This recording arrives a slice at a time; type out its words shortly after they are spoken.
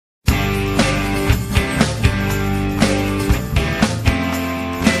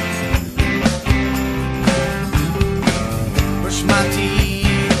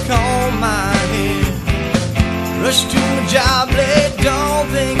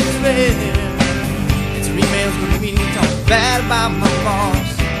bad about my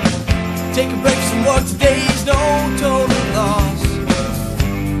boss. Take a break from work, today's no total loss.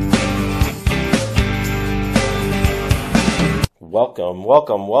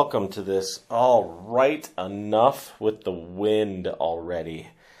 Welcome to this All Right Enough with the Wind already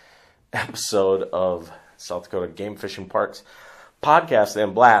episode of South Dakota Game Fishing Parks Podcast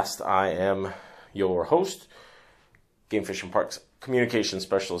and Blast. I am your host, Game Fishing Parks Communication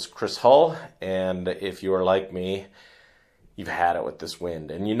Specialist Chris Hull, and if you are like me, you've had it with this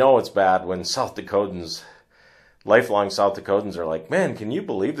wind. And you know it's bad when lifelong South Dakotans are like, man, can you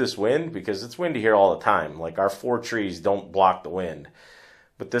believe this wind? Because it's windy here all the time. Like, our 4 trees don't block the wind.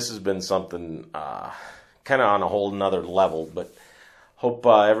 But this has been something kind of on a whole nother level. But hope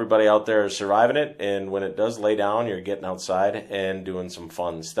everybody out there is surviving it. And when it does lay down, you're getting outside and doing some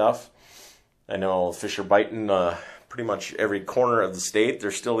fun stuff. I know fish are biting pretty much every corner of the state.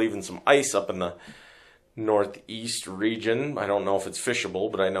 There's still even some ice up in the northeast region. I don't know if it's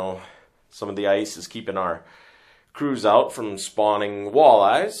fishable, but I know some of the ice is keeping our crews out from spawning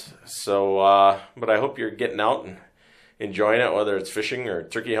walleyes. So, but I hope you're getting out and enjoying it, whether it's fishing or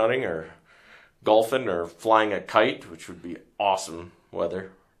turkey hunting or golfing or flying a kite, which would be awesome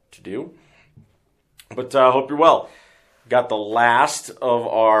weather to do. But I hope you're well. Got the last of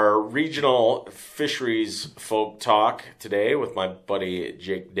our regional fisheries folk talk today with my buddy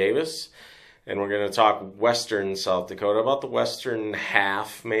Jake Davis. And we're going to talk western South Dakota, about the western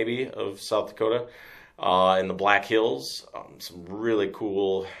half maybe of South Dakota. In the Black Hills, some really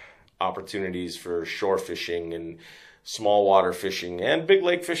cool opportunities for shore fishing and small water fishing and big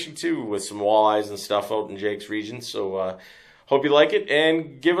lake fishing too, with some walleyes and stuff out in Jake's region. So hope you like it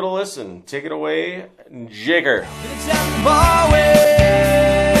and give it a listen. Take it away, Jaker. It's at the bar where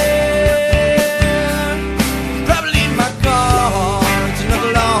probably leave my car. It's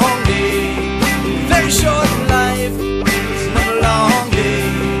another long day, very short in life. It's another long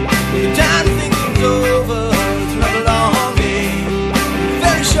day. The time to think things over. It's another long day,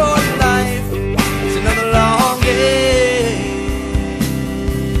 very short in life. It's another long day.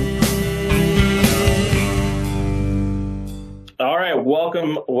 All right,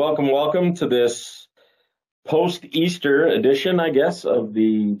 welcome to this post-Easter edition, I guess, of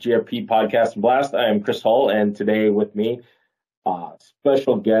the GFP Podcast and Blast. I am Chris Hull, and today with me,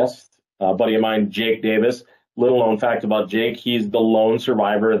 special guest, buddy of mine, Jake Davis. Little known fact about Jake, he's the lone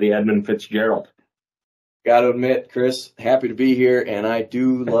survivor of the Edmund Fitzgerald. Got to admit, Chris, happy to be here, and I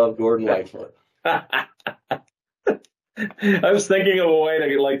do love Gordon Lightfoot. I was thinking of a way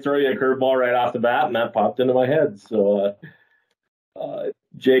to throw you a curveball right off the bat, and that popped into my head. So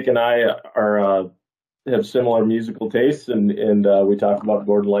Jake and I have similar musical tastes, and we talk about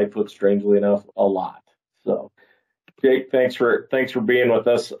Gordon Lightfoot, strangely enough, a lot. So, Jake, thanks for being with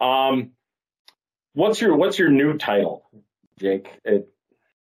us. What's your new title, Jake?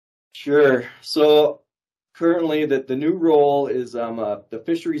 Sure. So currently, the new role is the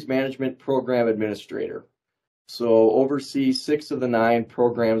Fisheries Management Program Administrator. So oversee 6 of the 9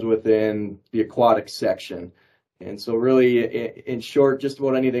 programs within the aquatic section. And so really, in short, just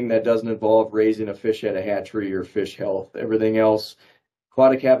about anything that doesn't involve raising a fish at a hatchery or fish health. Everything else,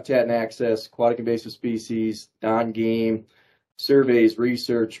 aquatic habitat and access, aquatic invasive species, non-game, surveys,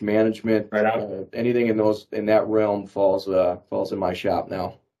 research, management, right anything in that realm falls in my shop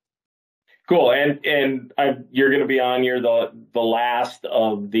now. Cool. And you're going to be on here the last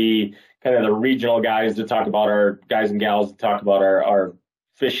of the kind of the regional guys to talk about our guys and gals to talk about our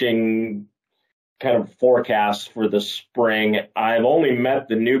fishing kind of forecasts for the spring. I've only met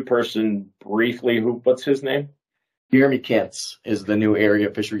the new person briefly. What's his name? Jeremy Kentz is the new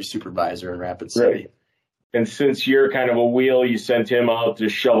area fisheries supervisor in Rapid City. Right. And since you're kind of a wheel, you sent him out to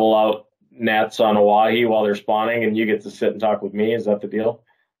shovel out nets on Oahe while they're spawning, and you get to sit and talk with me. Is that the deal?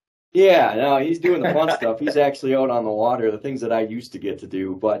 Yeah, no, he's doing the fun stuff. He's actually out on the water, the things that I used to get to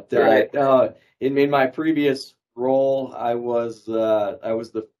do. But right. In my previous role, I was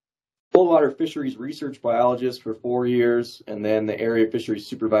the full water fisheries research biologist for 4 years, and then the area fisheries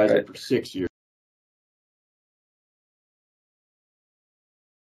supervisor for 6 years.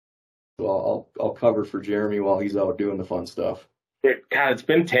 So I'll cover for Jeremy while he's out doing the fun stuff. God, it's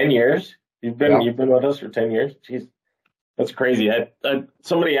been 10 years. You've been with us for 10 years. Jeez, that's crazy.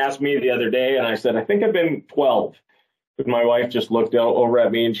 Somebody asked me the other day, and I said, I think I've been 12. But my wife just looked over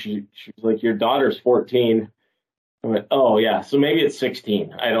at me, and she was like, "Your daughter's 14." I went, "Oh yeah, so maybe it's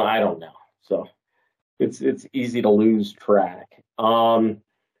 16. I don't know." So it's easy to lose track.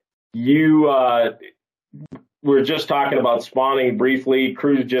 You were just talking about spawning briefly.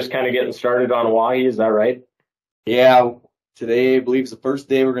 Crew's just kind of getting started on Oahe. Is that right? Yeah. Today, I believe, is the first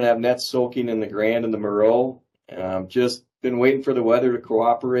day we're going to have nets soaking in the Grand and the Moreau. Just been waiting for the weather to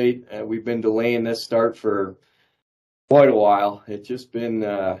cooperate. We've been delaying this start for quite a while. It's just been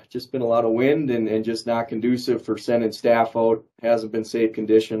a lot of wind and just not conducive for sending staff out. Hasn't been safe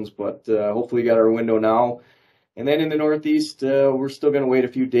conditions, but hopefully we got our window now. And then in the Northeast, we're still going to wait a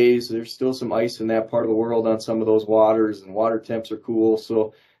few days. There's still some ice in that part of the world on some of those waters, and water temps are cool.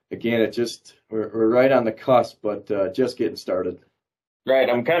 So again, we're right on the cusp, but just getting started. Right.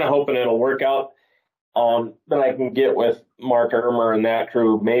 I'm kind of hoping it'll work out. That I can get with Mark Irmer and that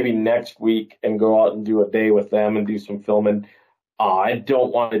crew maybe next week and go out and do a day with them and do some filming. I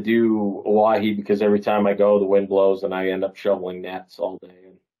don't want to do Oahe because every time I go, the wind blows and I end up shoveling nets all day,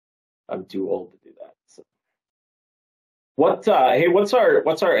 and I'm too old to do that. So. What's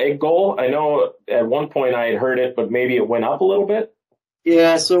our egg goal? I know at one point I had heard it, but maybe it went up a little bit.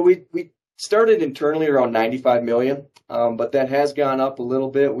 Yeah, so we started internally around 95 million, but that has gone up a little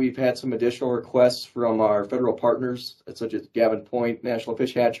bit. We've had some additional requests from our federal partners, such as Gavin Point National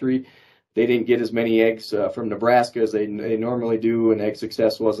Fish Hatchery. They didn't get as many eggs from Nebraska as they normally do, and egg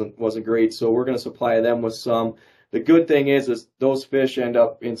success wasn't great. So we're going to supply them with some. The good thing is those fish end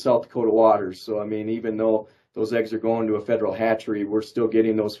up in South Dakota waters. So I mean, even though those eggs are going to a federal hatchery, we're still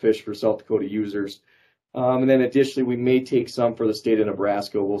getting those fish for South Dakota users. And then additionally, we may take some for the state of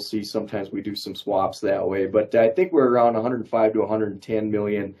Nebraska. We'll see. Sometimes we do some swaps that way. But I think we're around 105 to 110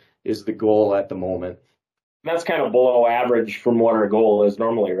 million is the goal at the moment. That's kind of below average from what our goal is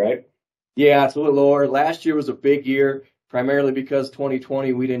normally, right? Yeah, it's a little lower. Last year was a big year, primarily because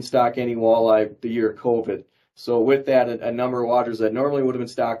 2020 we didn't stock any walleye the year of COVID. So with that, a number of waters that normally would have been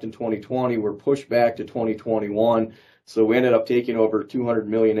stocked in 2020 were pushed back to 2021. So we ended up taking over 200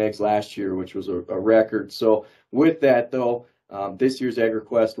 million eggs last year, which was a record. So with that, though, this year's egg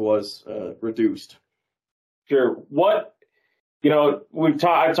request was reduced. Sure. I've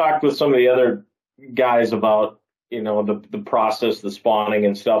talked with some of the other guys about, the process, the spawning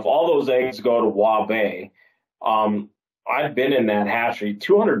and stuff. All those eggs go to Waugh Bay. I've been in that hatchery.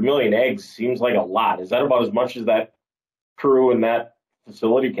 200 million eggs seems like a lot. Is that about as much as that crew in that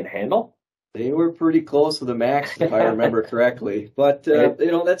facility can handle? They were pretty close to the max, if I remember correctly. But,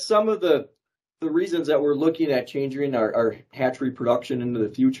 that's some of the reasons that we're looking at changing our hatchery production into the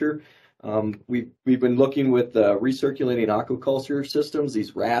future. We've been looking with recirculating aquaculture systems,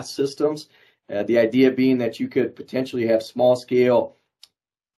 these RAS systems. The idea being that you could potentially have small-scale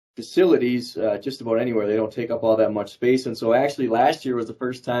facilities just about anywhere. They don't take up all that much space. And so actually last year was the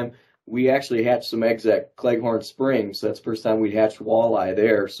first time we actually hatched some eggs at Cleghorn Springs. That's the first time we hatched walleye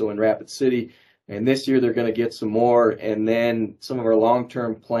there, so in Rapid City. And this year they're going to get some more. And then some of our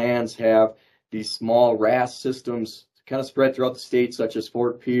long-term plans have these small RAS systems kind of spread throughout the state, such as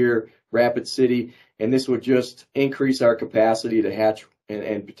Fort Pierre, Rapid City. And this would just increase our capacity to hatch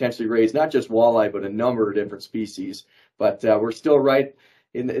and potentially raise not just walleye, but a number of different species. But we're still right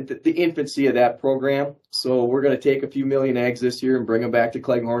in the infancy of that program. So we're going to take a few million eggs this year and bring them back to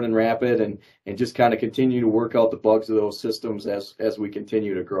Cleghorn and Rapid and just kind of continue to work out the bugs of those systems as we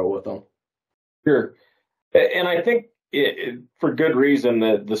continue to grow with them. Sure. And I think for good reason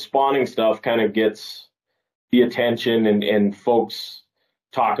that the spawning stuff kind of gets the attention and folks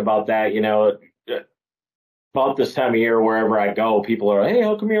talk about that, about this time of year, wherever I go, people are, hey,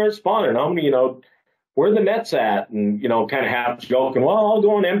 how come you aren't spawning? How many, where are the nets at? And, kind of half joking, well, I'll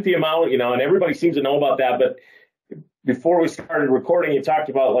go and empty them out, and everybody seems to know about that. But before we started recording, you talked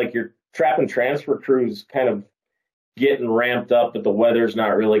about like your trap and transfer crews kind of getting ramped up, but the weather's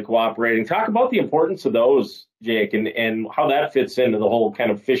not really cooperating. Talk about the importance of those, Jake, and how that fits into the whole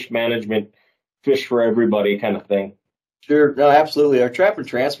kind of fish management, fish for everybody kind of thing. Sure. No, absolutely. Our trap and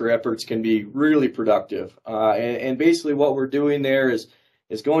transfer efforts can be really productive. And basically what we're doing there is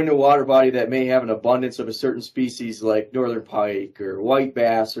going to a water body that may have an abundance of a certain species like northern pike or white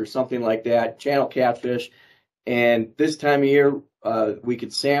bass or something like that, channel catfish. And this time of year, we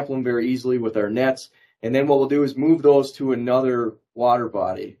could sample them very easily with our nets. And then what we'll do is move those to another water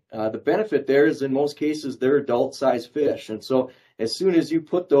body. The benefit there is in most cases, they're adult-sized fish. And so as soon as you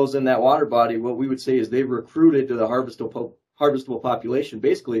put those in that water body, what we would say is they've recruited to the harvestable population.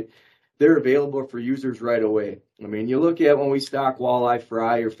 Basically, they're available for users right away. I mean, you look at when we stock walleye,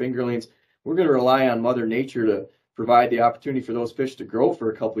 fry, or fingerlings, we're going to rely on Mother Nature to provide the opportunity for those fish to grow for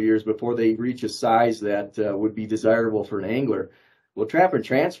a couple of years before they reach a size that would be desirable for an angler. Well, trap and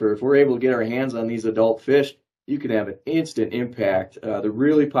transfer, if we're able to get our hands on these adult fish, you can have an instant impact. They're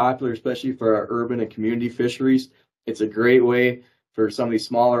really popular, especially for our urban and community fisheries. It's a great way for some of these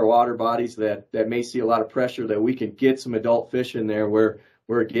smaller water bodies that may see a lot of pressure that we can get some adult fish in there where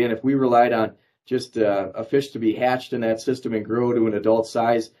again, if we relied on just a fish to be hatched in that system and grow to an adult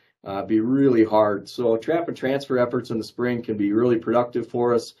size, be really hard. So trap and transfer efforts in the spring can be really productive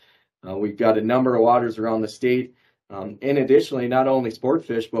for us. We've got a number of waters around the state. And additionally, not only sport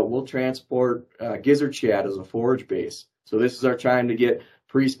fish, but we'll transport gizzard shad as a forage base. So this is our time to get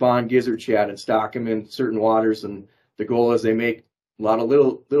pre-spawn gizzard shad and stock them in certain waters. And the goal is they make a lot of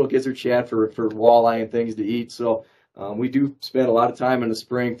little gizzard shad for walleye and things to eat. So we do spend a lot of time in the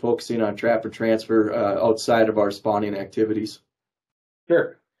spring focusing on trap and transfer outside of our spawning activities.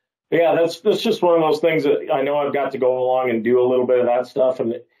 Sure. Yeah, that's just one of those things that I know I've got to go along and do a little bit of that stuff,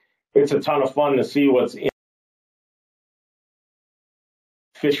 and it's a ton of fun to see what's in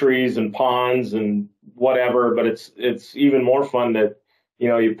fisheries and ponds and whatever. But it's even more fun that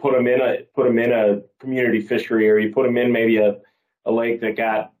you put them in a community fishery, or you put them in maybe a lake that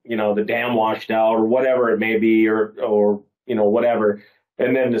got the dam washed out or whatever it may be, or whatever,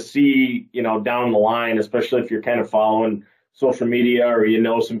 and then to see down the line, especially if you're kind of following social media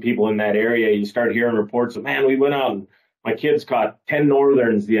or some people in that area, you start hearing reports of, man, we went out and my kids caught 10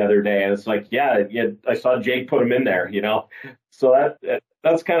 northerns the other day, and it's like, yeah, I saw Jake put them in there, So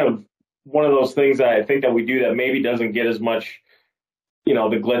that's kind of one of those things that I think that we do that maybe doesn't get as much, the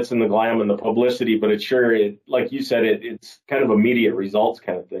glitz and the glam and the publicity, but like you said, it's kind of immediate results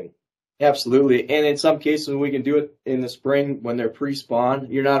kind of thing. Absolutely. And in some cases, we can do it in the spring when they're pre-spawn.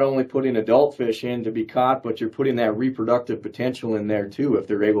 You're not only putting adult fish in to be caught, but you're putting that reproductive potential in there too, if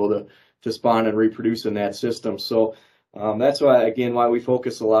they're able to spawn and reproduce in that system. So that's why we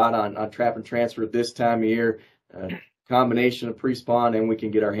focus a lot on trap and transfer this time of year, combination of pre-spawn, and we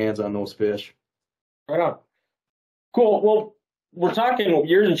can get our hands on those fish. Right on. Cool. Well, we're talking,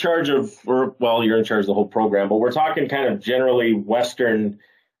 you're in charge of the whole program, but we're talking kind of generally Western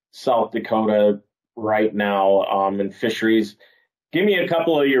South Dakota right now in fisheries. Give me a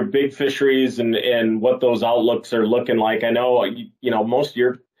couple of your big fisheries and what those outlooks are looking like. I know, most of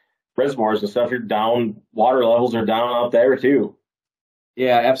your reservoirs and stuff, water levels are down out there too.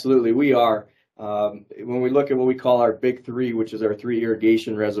 Yeah, absolutely. We are. When we look at what we call our big three, which is our 3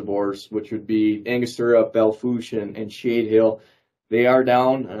 irrigation reservoirs, which would be Angostura, Belle Fourche, and Shade Hill, they are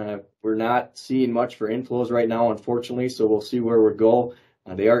down. We're not seeing much for inflows right now, unfortunately, so we'll see where we go.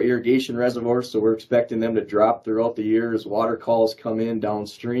 They are irrigation reservoirs, so we're expecting them to drop throughout the year as water calls come in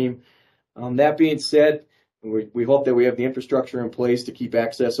downstream. That being said, we hope that we have the infrastructure in place to keep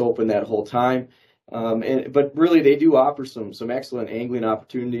access open that whole time. But really, they do offer some excellent angling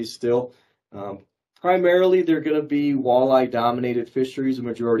opportunities still. Primarily, they're going to be walleye-dominated fisheries. The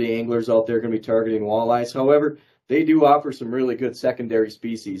majority of anglers out there are going to be targeting walleyes. However, they do offer some really good secondary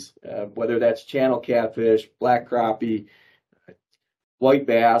species, whether that's channel catfish, black crappie, white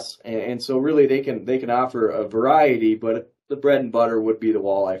bass, and so really they can offer a variety, but the bread and butter would be the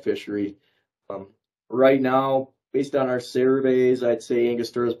walleye fishery. Right now, based on our surveys, I'd say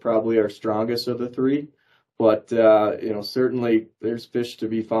Angostura is probably our strongest of the 3, but certainly there's fish to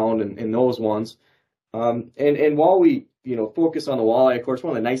be found in those ones. And while we focus on the walleye, of course,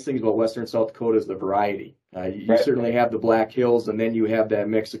 one of the nice things about Western South Dakota is the variety. You Right. certainly have the Black Hills, and then you have that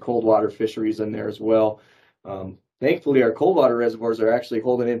mix of cold water fisheries in there as well. Thankfully, our cold water reservoirs are actually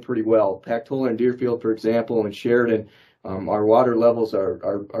holding in pretty well. Pactola and Deerfield, for example, and Sheridan, our water levels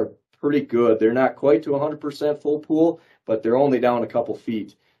are pretty good. They're not quite to 100% full pool, but they're only down a couple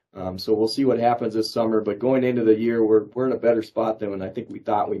feet. So we'll see what happens this summer. But going into the year, we're in a better spot than I think we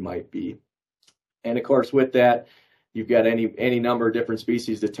thought we might be. And of course, with that, you've got any number of different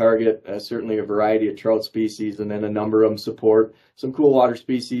species to target. Certainly a variety of trout species, and then a number of them support some cool water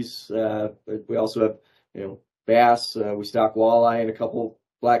species. We also have bass. We stock walleye in a couple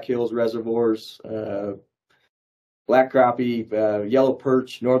Black Hills reservoirs. Black crappie, yellow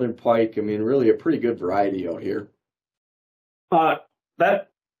perch, northern pike. I mean, really a pretty good variety out here. That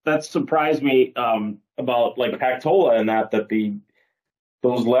surprised me about like Pactola and that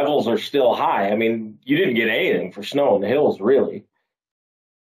those levels are still high. I mean, you didn't get anything for snow in the hills, really.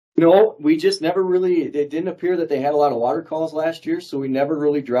 No, we just never really, it didn't appear that they had a lot of water calls last year, so we never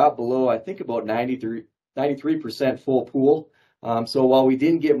really dropped below, I think, about 93% full pool. So while we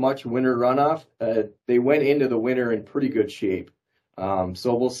didn't get much winter runoff, they went into the winter in pretty good shape.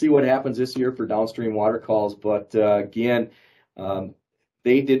 So we'll see what happens this year for downstream water calls. But again,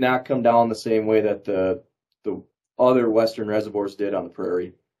 they did not come down the same way that the other western reservoirs did on the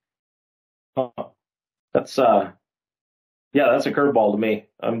prairie. That's a curveball to me.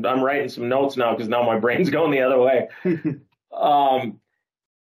 I'm writing some notes now because now my brain's going the other way.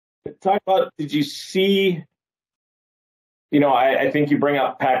 Talk about, did you see? I think you bring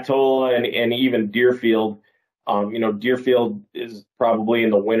up Pactola and even Deerfield. Deerfield is probably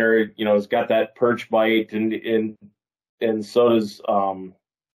in the winter. It's got that perch bite, and so does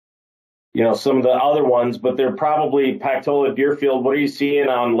some of the other ones, but they're probably Pactola, Deerfield. What are you seeing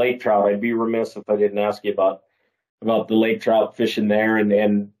on lake trout? I'd be remiss if I didn't ask you about the lake trout fishing there,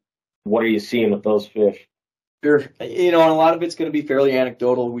 and what are you seeing with those fish? Sure. And a lot of it's going to be fairly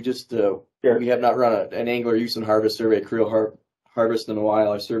anecdotal. We just we have not run an angler use and harvest survey, creel harvest and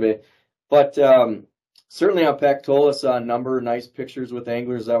wildlife survey, but certainly on Pactola, saw a number of nice pictures with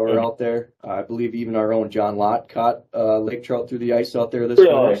anglers that were out there. I believe even our own John Lott caught lake trout through the ice out there this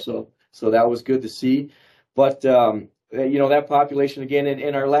summer, so that was good to see. But that population again,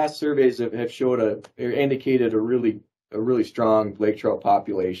 and our last surveys have showed indicated a really strong lake trout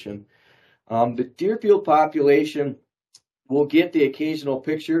population. The Deerfield population will get the occasional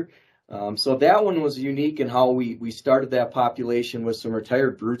picture. So that one was unique in how we started that population with some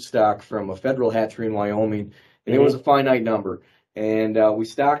retired broodstock from a federal hatchery in Wyoming, and it was a finite number. And we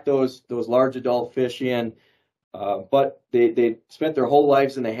stocked those large adult fish in, but they spent their whole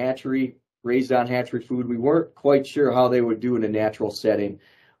lives in the hatchery, raised on hatchery food. We weren't quite sure how they would do in a natural setting.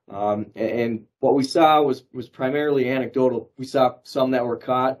 And what we saw was primarily anecdotal. We saw some that were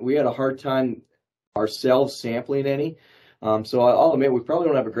caught. We had a hard time ourselves sampling any. So I'll admit we probably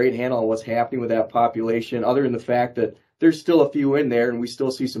don't have a great handle on what's happening with that population, other than the fact that there's still a few in there, and we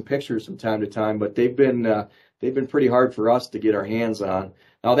still see some pictures from time to time. But they've been pretty hard for us to get our hands on.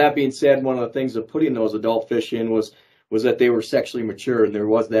 Now that being said, one of the things of putting those adult fish in was that they were sexually mature, and there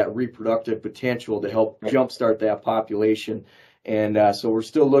was that reproductive potential to help jumpstart that population. And so we're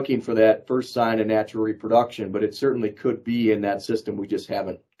still looking for that first sign of natural reproduction, but it certainly could be in that system. We just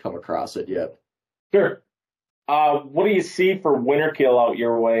haven't come across it yet. Sure. What do you see for winter kill out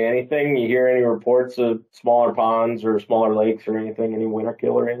your way? Anything? You hear any reports of smaller ponds or smaller lakes or anything? Any winter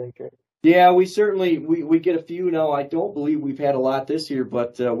kill or anything? Yeah, we certainly we get a few. Now, I don't believe we've had a lot this year,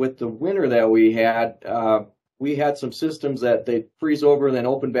 but with the winter that we had some systems that they freeze over and then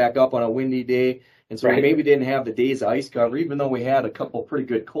open back up on a windy day. And so we maybe didn't have the day's ice cover, even though we had a couple pretty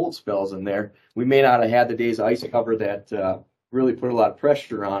good cold spells in there. We may not have had the day's ice cover that really put a lot of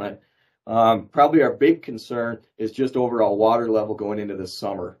pressure on it. Probably our big concern is just overall water level going into the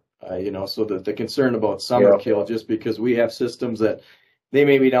summer. So the concern about summer kill, just because we have systems that they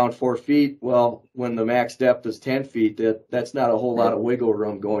may be down 4 feet. Well, when the max depth is 10 feet, that's not a whole lot of wiggle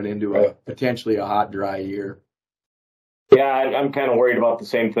room going into potentially a hot, dry year. Yeah, I'm kind of worried about the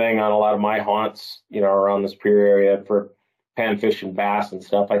same thing on a lot of my haunts, around this Superior area for panfish and bass and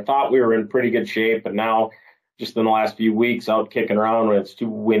stuff. I thought we were in pretty good shape, but now just in the last few weeks out kicking around when it's too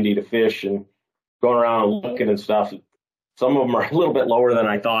windy to fish and going around and looking and stuff, some of them are a little bit lower than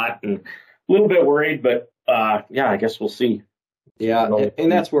I thought and a little bit worried, but I guess we'll see. Yeah, and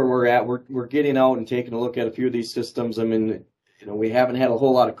that's where we're at. We're getting out and taking a look at a few of these systems. I mean, we haven't had a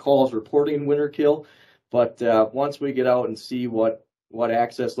whole lot of calls reporting winter kill. But once we get out and see what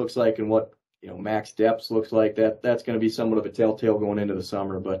access looks like and what max depths looks like, that's going to be somewhat of a telltale going into the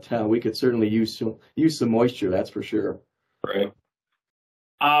summer. But we could certainly use some moisture, that's for sure. Right.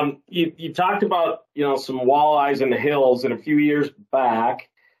 You talked about some walleyes in the hills, and a few years back,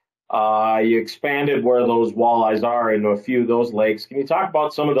 you expanded where those walleyes are into a few of those lakes. Can you talk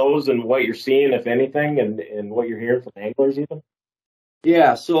about some of those and what you're seeing, if anything, and what you're hearing from anglers even?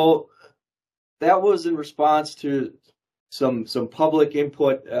 Yeah. So that was in response to some public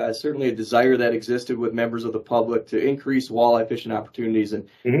input, certainly a desire that existed with members of the public to increase walleye fishing opportunities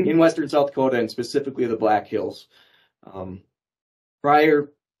in western South Dakota and specifically the Black Hills.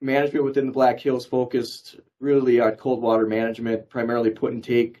 Prior management within the Black Hills focused really on cold water management, primarily put and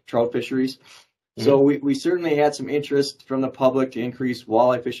take trout fisheries. So we certainly had some interest from the public to increase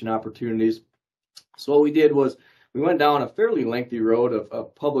walleye fishing opportunities. So what we did was we went down a fairly lengthy road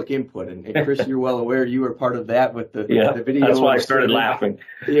of public input, and Chris, you're well aware you were part of that with the video. That's why I started laughing.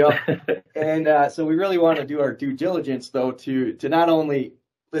 And so we really want to do our due diligence, though, to not only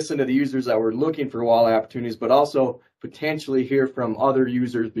listen to the users that were looking for walleye opportunities, but also potentially hear from other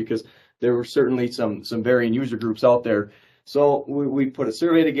users, because there were certainly some varying user groups out there. So we put a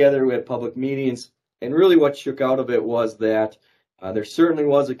survey together, we had public meetings, and really what shook out of it was that there certainly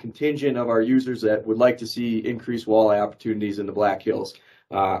was a contingent of our users that would like to see increased walleye opportunities in the Black Hills.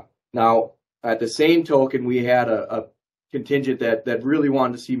 Now, at the same token, we had a contingent that really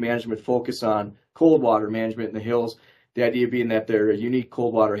wanted to see management focus on cold water management in the hills, the idea being that they're a unique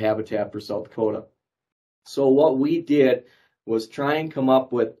cold water habitat for South Dakota. So what we did was try and come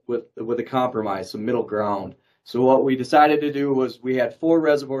up with a compromise, some middle ground. So what we decided to do was we had 4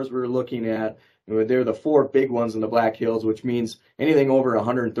 reservoirs we were looking at. They're the 4 big ones in the Black Hills, which means anything over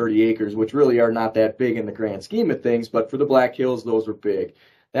 130 acres, which really are not that big in the grand scheme of things, but for the Black Hills, those were big.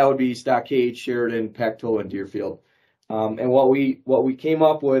 That would be Stockade, Sheridan, Pactola, and Deerfield. And what we came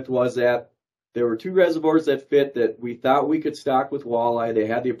up with was that there were 2 reservoirs that fit that we thought we could stock with walleye. They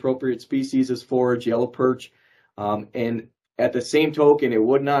had the appropriate species as forage, yellow perch, and at the same token, it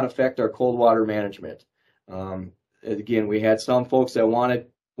would not affect our cold water management. Again, we had some folks that wanted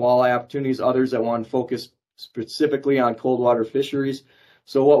walleye opportunities, others that wanted to focus specifically on cold water fisheries.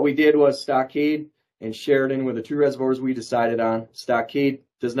 So what we did was Stockade and Sheridan were the 2 reservoirs we decided on. Stockade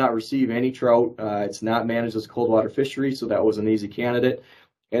does not receive any trout. It's not managed as a cold water fishery, so that was an easy candidate.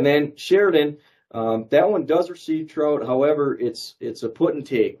 And then Sheridan, that one does receive trout. However, it's a put and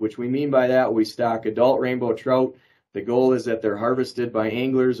take, which we mean by that we stock adult rainbow trout. The goal is that they're harvested by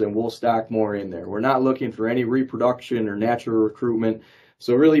anglers and we'll stock more in there. We're not looking for any reproduction or natural recruitment.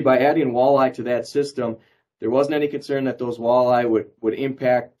 So really by adding walleye to that system, there wasn't any concern that those walleye would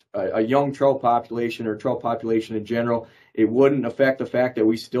impact a young trout population or trout population in general. It wouldn't affect the fact that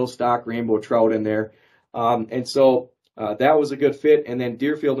we still stock rainbow trout in there. And so that was a good fit. And then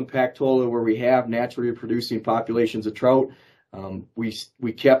Deerfield and Pactola, where we have naturally producing populations of trout,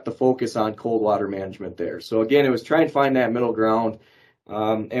 we kept the focus on cold water management there. So again, it was trying to find that middle ground.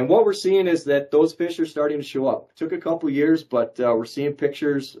 And what we're seeing is that those fish are starting to show up. It took a couple years, but we're seeing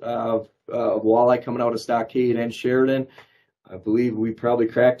pictures of walleye coming out of Stockade and Sheridan. I believe we probably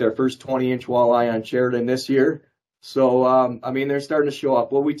cracked our first 20-inch walleye on Sheridan this year. So, I mean, they're starting to show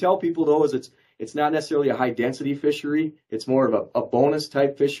up. What we tell people, though, is it's not necessarily a high-density fishery. It's more of a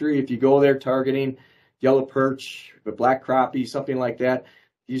bonus-type fishery. If you go there targeting yellow perch, the black crappie, something like that,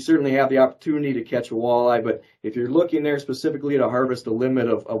 you certainly have the opportunity to catch a walleye. But if you're looking there specifically to harvest a limit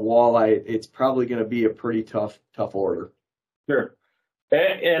of walleye, it's probably going to be a pretty tough order. Sure.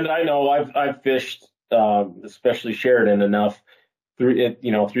 And I know I've fished, especially Sheridan enough through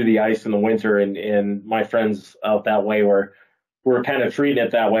the ice in the winter, and my friends out that way were kind of treating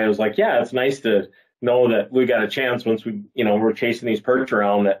it that way. I was like, yeah, it's nice to know that we got a chance once we're chasing these perch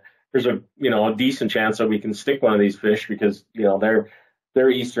around, that there's a decent chance that we can stick one of these fish, because they're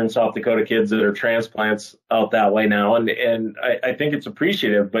eastern South Dakota kids that are transplants out that way now, and I think it's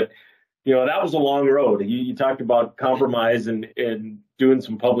appreciative. But that was a long road. You talked about compromise and doing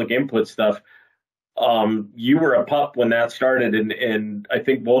some public input stuff. You were a pup when that started, and I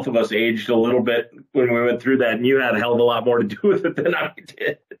think both of us aged a little bit when we went through that, and you had a hell of a lot more to do with it than I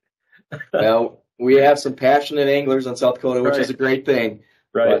did. Well, we have some passionate anglers in South Dakota, which is a great thing.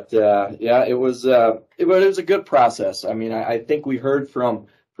 Right. But yeah, it was a good process. I mean, I think we heard from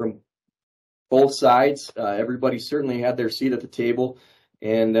both sides. Everybody certainly had their seat at the table,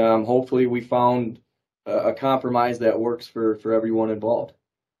 and hopefully we found a compromise that works for everyone involved.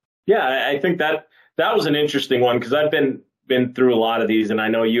 Yeah, I think that was an interesting one, because I've been through a lot of these, and I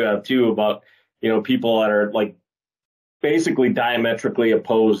know you have too, about people that are like basically diametrically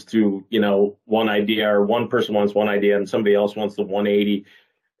opposed to one idea, or one person wants one idea and somebody else wants the 180,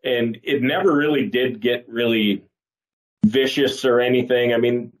 and it never really did get really vicious or anything. I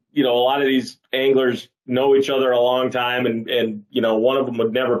mean, a lot of these anglers know each other a long time, and one of them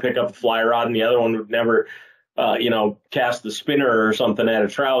would never pick up a fly rod and the other one would never cast the spinner or something at a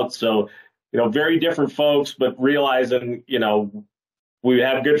trout. So, very different folks, but realizing, we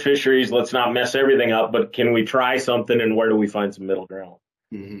have good fisheries. Let's not mess everything up, but can we try something, and where do we find some middle ground?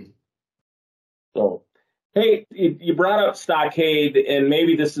 Mm-hmm. So, hey, you brought up Stockade, and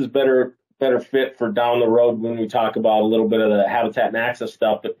maybe this is better fit for down the road when we talk about a little bit of the habitat and access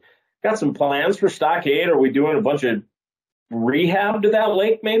stuff, but got some plans for Stockade? Are we doing a bunch of rehab to that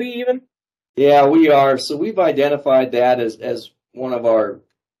lake, maybe even? Yeah, we are. So we've identified that as one of our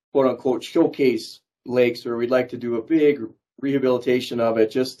quote unquote showcase lakes, where we'd like to do a big rehabilitation of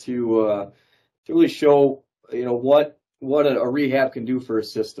it, just to really show what a rehab can do for a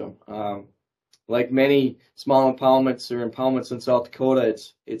system. Like many small impoundments or impoundments in South Dakota,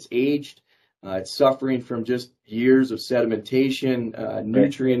 it's aged. It's suffering from just years of sedimentation,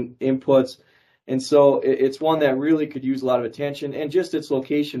 nutrient inputs. And so it's one that really could use a lot of attention, and just its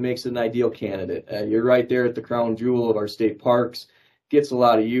location makes it an ideal candidate. You're right there at the crown jewel of our state parks, gets a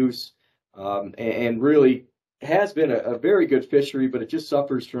lot of use, and really has been a very good fishery, but it just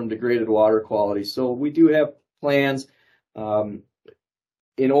suffers from degraded water quality. So we do have plans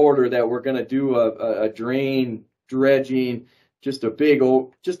in order that we're going to do a drain, dredging, just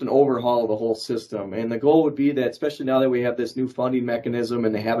an overhaul of the whole system. And the goal would be that, especially now that we have this new funding mechanism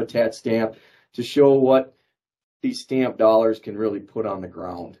and the habitat stamp, to show what these stamp dollars can really put on the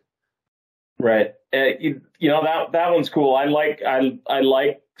ground. Right. That one's cool. I like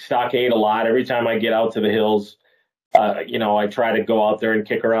Stockade a lot. Every time I get out to the hills, I try to go out there and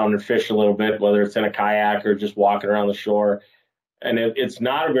kick around and fish a little bit, whether it's in a kayak or just walking around the shore. And it's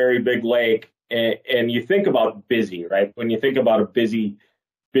not a very big lake, and you think about busy, right? When you think about a busy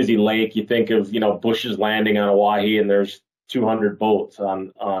lake, you think of, Bush's Landing on Oahe, and there's 200 boats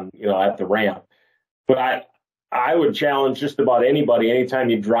on at the ramp. But I would challenge just about anybody, anytime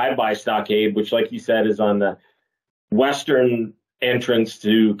you drive by Stockade, which, like you said, is on the western entrance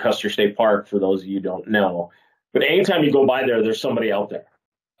to Custer State Park, for those of you who don't know. But anytime you go by there, there's somebody out there.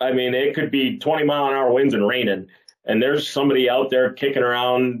 I mean, it could be 20-mile-an-hour winds and raining, and there's somebody out there kicking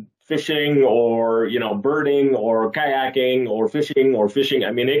around, fishing or, birding or kayaking or fishing.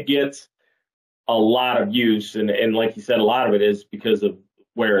 I mean, it gets a lot of use. And like you said, a lot of it is because of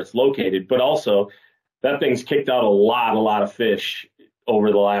where it's located, but also that thing's kicked out a lot of fish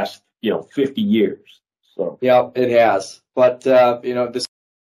over the last, 50 years. So, yeah, it has. But, this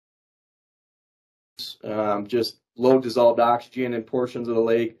just low dissolved oxygen in portions of the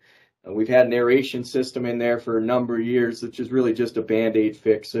lake. We've had an aeration system in there for a number of years, which is really just a Band-Aid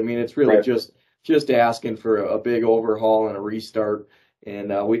fix. I mean, it's really right. just asking for a big overhaul and a restart.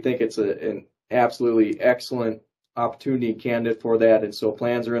 And we think it's an absolutely excellent opportunity candidate for that. And so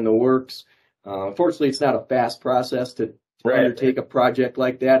plans are in the works. Unfortunately, it's not a fast process to undertake a project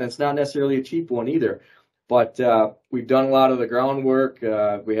like that. And it's not necessarily a cheap one either. But we've done a lot of the groundwork.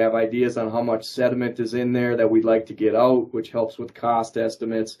 We have ideas on how much sediment is in there that we'd like to get out, which helps with cost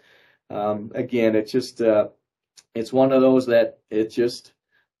estimates. Again, it's just it's one of those that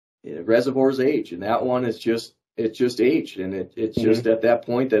reservoirs age, and that one is just aged, and it's just at that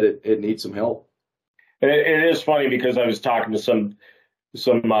point that it needs some help. And it is funny because I was talking to some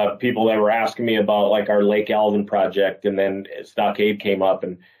people that were asking me about like our Lake Alvin project, and then Stockade came up,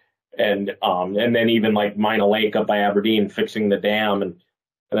 and then even like Mina Lake up by Aberdeen, fixing the dam, and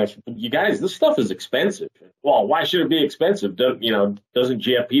I said, you guys, this stuff is expensive. Well, why should it be expensive? Doesn't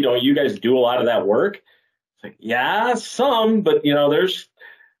GFP, don't you guys do a lot of that work? It's like, yeah, some, but it's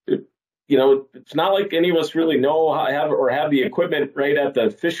not like any of us really know how have the equipment right at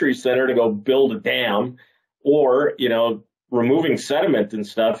the fisheries center to go build a dam or, removing sediment and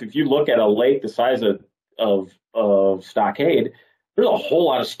stuff. If you look at a lake the size of Stockade, there's a whole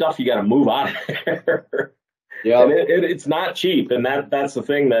lot of stuff you got to move out of there. Yeah, it's not cheap, and that's the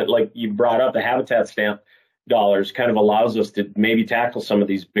thing that, like you brought up, the habitat stamp dollars kind of allows us to maybe tackle some of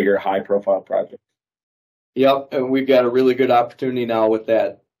these bigger, high-profile projects. Yep, and we've got a really good opportunity now with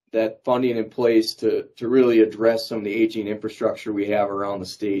that funding in place to really address some of the aging infrastructure we have around the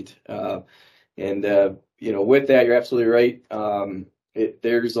state. With that, you're absolutely right.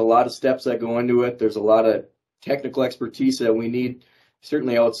 There's a lot of steps that go into it. There's a lot of technical expertise that we need,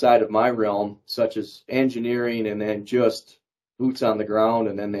 certainly outside of my realm, such as engineering and then just boots on the ground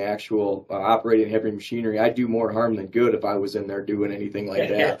and then the actual operating heavy machinery. I'd do more harm than good if I was in there doing anything like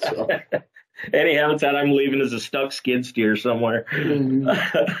that. So. Any habitat I'm leaving is a stuck skid steer somewhere.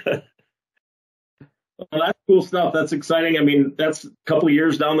 Well, that's cool stuff. That's exciting. I mean, that's a couple of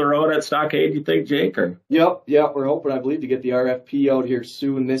years down the road at Stockade, you think, Jake? Or? Yep. We're hoping, I believe, to get the RFP out here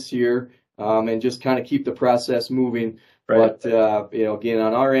soon this year and just kind of keep the process moving. Right. But, again,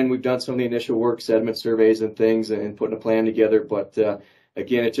 on our end, we've done some of the initial work, sediment surveys and things and putting a plan together. But,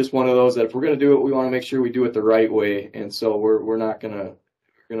 again, it's just one of those that if we're going to do it, we want to make sure we do it the right way. And so we're not going to,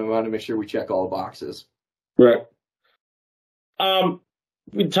 we're going to want to make sure we check all the boxes. Right.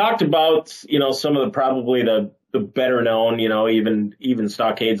 We talked about, some of probably the better known, even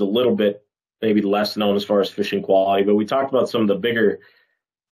Stockade's a little bit maybe less known as far as fishing quality, but we talked about some of the bigger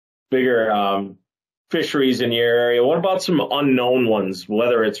fisheries in your area. What about some unknown ones,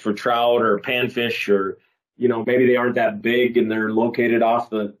 whether it's for trout or panfish or, maybe they aren't that big and they're located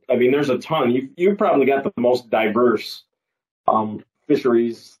there's a ton. You've probably got the most diverse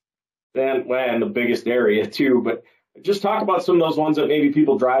fisheries and the biggest area too, but just talk about some of those ones that maybe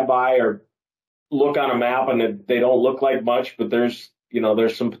people drive by or look on a map and they don't look like much, but there's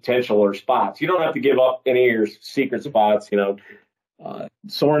some potential or spots. You don't have to give up any of your secret spots.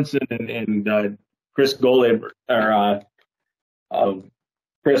 Sorensen and Chris Golib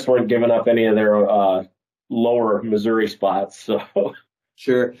Chris weren't giving up any of their lower Missouri spots. So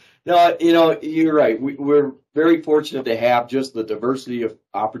sure. No, you're right. We're very fortunate to have just the diversity of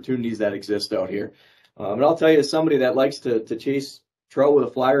opportunities that exist out here. And I'll tell you, as somebody that likes to chase trout with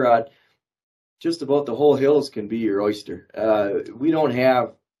a fly rod, just about the whole hills can be your oyster. We don't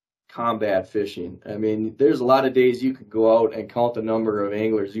have combat fishing. I mean, there's a lot of days you could go out and count the number of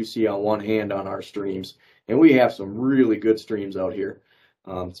anglers you see on one hand on our streams. And we have some really good streams out here.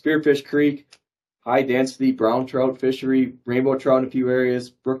 Spearfish Creek, high density brown trout fishery, rainbow trout in a few areas,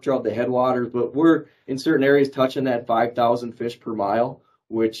 brook trout, the headwaters, but we're in certain areas touching that 5,000 fish per mile,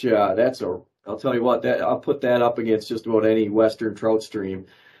 which I'll tell you what, I'll put that up against just about any western trout stream.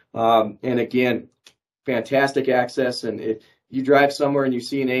 And again, fantastic access. And if you drive somewhere and you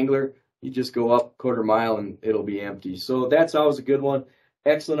see an angler, you just go up 1/4 mile and it'll be empty. So that's always a good one.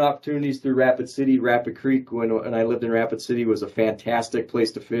 Excellent opportunities through Rapid City. Rapid Creek, when I lived in Rapid City, was a fantastic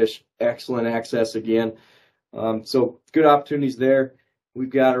place to fish. Excellent access again. So good opportunities there. We've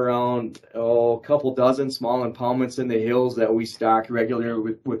got around a couple dozen small impoundments in the hills that we stock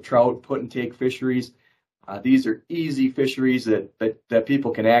regularly with trout, put and take fisheries. These are easy fisheries that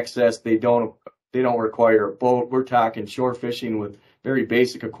people can access. They don't require a boat. We're talking shore fishing with very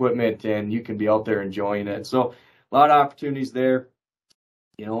basic equipment, and you can be out there enjoying it. So a lot of opportunities there.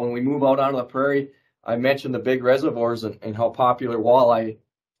 You know, when we move out onto the prairie, I mentioned the big reservoirs and how popular walleye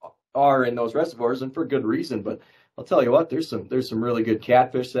are in those reservoirs, and for good reason. But I'll tell you what, there's some really good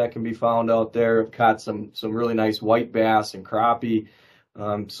catfish that can be found out there. I've caught some really nice white bass and crappie.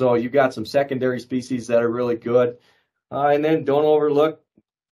 So you've got some secondary species that are really good. And then don't overlook,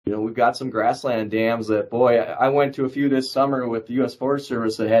 you know, we've got some grassland dams that, boy, I went to a few this summer with the U.S. Forest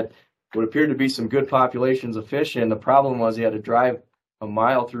Service that had what appeared to be some good populations of fish. And the problem was you had to drive a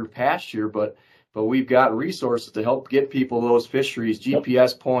mile through pasture, but we've got resources to help get people those fisheries,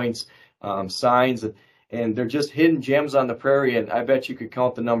 GPS points, signs, and they're just hidden gems on the prairie. And I bet you could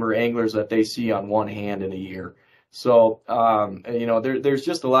count the number of anglers that they see on one hand in a year. So, you know, there's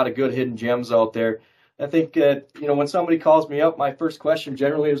just a lot of good hidden gems out there. I think, you know, when somebody calls me up, my first question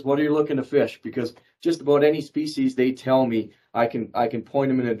generally is, what are you looking to fish? Because just about any species they tell me, I can point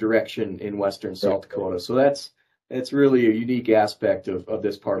them in a direction in western South Dakota. So that's really a unique aspect of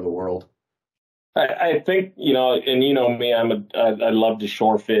this part of the world. I think, you know, and you know me, I love to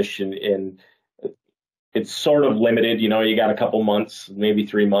shore fish, and it's sort of limited. You know, you got a couple months, maybe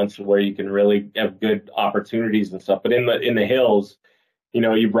 3 months, where you can really have good opportunities and stuff. But in the hills, you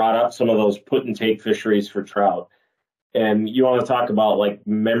know, you brought up some of those put and take fisheries for trout, and you want to talk about like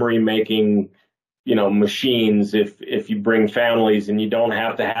memory making, you know, machines. If you bring families and you don't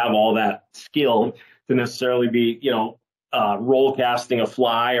have to have all that skill to necessarily be, you know, roll casting a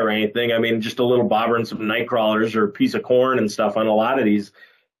fly or anything. I mean, just a little bobber and some night crawlers or a piece of corn and stuff on a lot of these.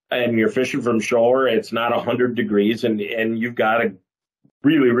 And you're fishing from shore. It's not 100 degrees, and you've got a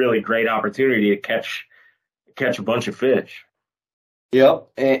really, really great opportunity to catch a bunch of fish. Yep,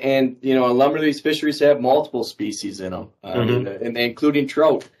 and you know, a number of these fisheries have multiple species in them, and including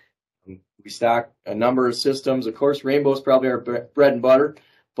trout. We stock a number of systems. Of course, rainbow's probably our bread and butter,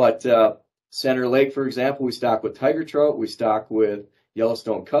 but Center Lake, for example, we stock with tiger trout. We stock with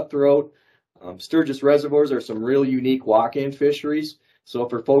Yellowstone cutthroat. Sturgis reservoirs are some real unique walk-in fisheries. So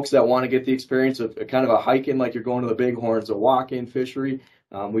for folks that want to get the experience of kind of a hike-in, like you're going to the Bighorns, a walk-in fishery,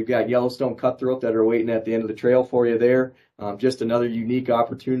 we've got Yellowstone cutthroat that are waiting at the end of the trail for you there. Just another unique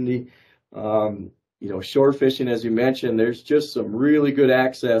opportunity. You know, shore fishing, as you mentioned, there's just some really good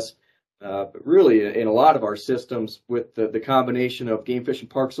access, really in a lot of our systems with the combination of Game Fish and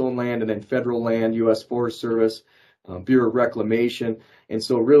Park Zone land and then federal land, U.S. Forest Service, Bureau of Reclamation. And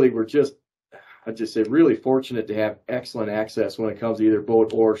so really I'd just say really fortunate to have excellent access when it comes to either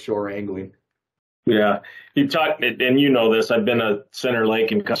boat or shore angling. Yeah. You talked, and you know this, I've been to Center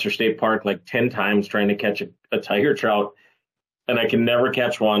Lake and Custer State Park like 10 times trying to catch a tiger trout, and I can never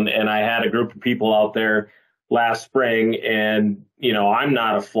catch one. And I had a group of people out there last spring, and, you know, I'm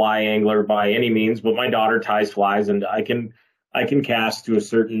not a fly angler by any means, but my daughter ties flies, and I can cast to a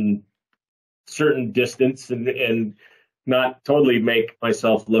certain distance and not totally make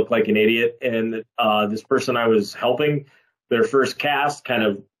myself look like an idiot. And this person I was helping, their first cast kind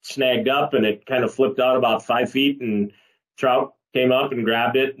of snagged up, and it kind of flipped out about 5 feet, and trout came up and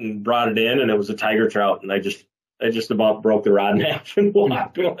grabbed it and brought it in, and it was a tiger trout. And I just about broke the rod in half and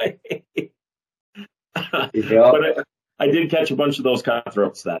walked away. Yeah. But I did catch a bunch of those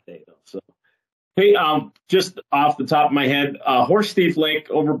cutthroats that day, though. So, hey, just off the top of my head, Horse Thief Lake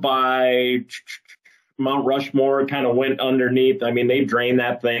over by Mount Rushmore kind of went underneath. I mean, they drained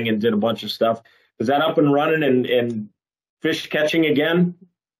that thing and did a bunch of stuff. Is that up and running and fish catching again?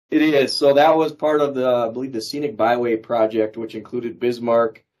 It is. So that was part of I believe, the Scenic Byway project, which included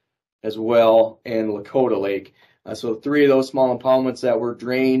Bismarck as well and Lakota Lake. So 3 of those small impoundments that were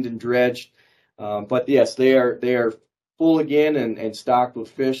drained and dredged. But yes, they are full again and stocked with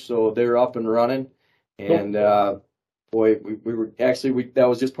fish. So they're up and running. And boy, we were actually, that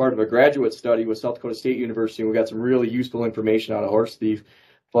was just part of a graduate study with South Dakota State University. We got some really useful information out of Horse Thief,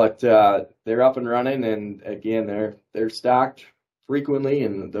 but they're up and running, and again, they're stocked frequently,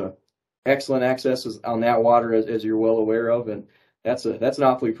 and the excellent access is on that water, as you're well aware of, and that's an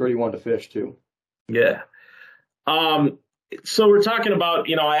awfully pretty one to fish too. Yeah. So we're talking about,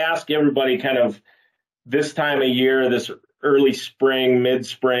 you know, I ask everybody kind of this time of year, this early spring,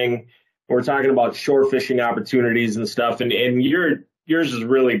 mid-spring. We're talking about shore fishing opportunities and stuff. And yours is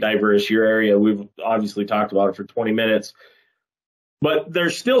really diverse, your area. We've obviously talked about it for 20 minutes. But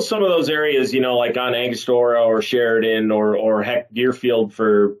there's still some of those areas, like on Angostura or Sheridan or heck, Deerfield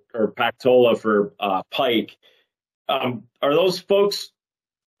or Pactola for pike. Are those folks,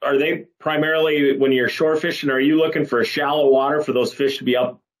 are they primarily, when you're shore fishing, are you looking for a shallow water for those fish to be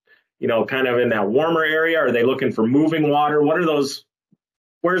up, kind of in that warmer area? Are they looking for moving water? What are those,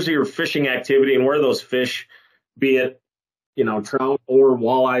 where's your fishing activity and where are those fish, be it, trout or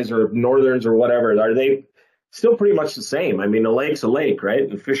walleyes or northerns or whatever, are they still pretty much the same? I mean, a lake's a lake, right?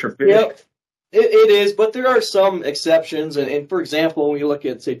 And fish are fish. Yep, it is, but there are some exceptions. And for example, when you look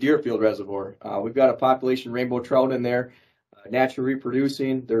at, say, Deerfield Reservoir, we've got a population rainbow trout in there, naturally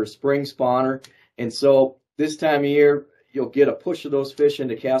reproducing. They're a spring spawner. And so this time of year, you'll get a push of those fish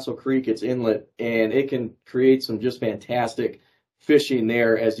into Castle Creek, its inlet, and it can create some just fantastic fishing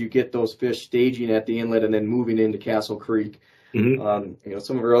there as you get those fish staging at the inlet and then moving into Castle Creek. Mm-hmm.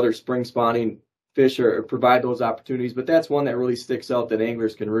 Some of our other spring spawning fish provide those opportunities, but that's one that really sticks out that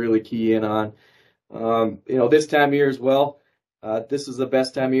anglers can really key in on. This time of year as well, this is the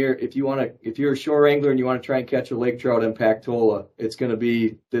best time of year. If you're a shore angler and you want to try and catch a lake trout in Pactola, it's going to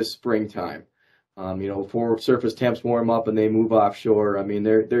be this springtime. Before surface temps warm up and they move offshore, I mean,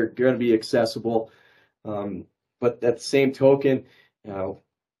 they're going to be accessible. But at the same token,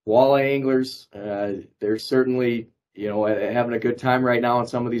 walleye anglers, they're certainly, having a good time right now in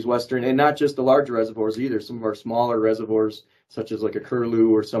some of these western, and not just the larger reservoirs either. Some of our smaller reservoirs, such as like a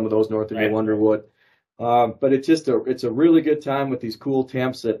Curlew or some of those north of New Underwood. But it's a really good time with these cool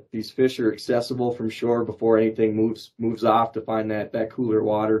temps that these fish are accessible from shore before anything moves off to find that cooler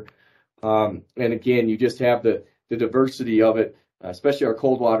water. And again, you just have the diversity of it, especially our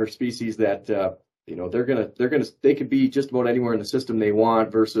cold water species that, they can be just about anywhere in the system they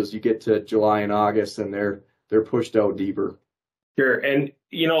want versus you get to July and August and they're pushed out deeper. Sure. And,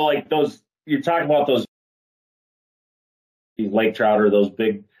 like those, you're talking about those lake trout or those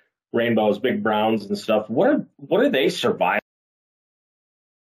big rainbows, big browns and stuff. What do they survive?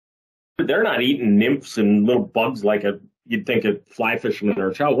 They're not eating nymphs and little bugs like you'd think a fly fisherman or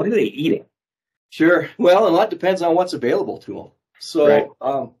a trout. What are they eating? Sure. Well, a lot depends on what's available to them. So,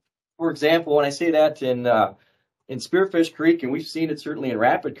 right. For example, when I say that in Spearfish Creek, and we've seen it certainly in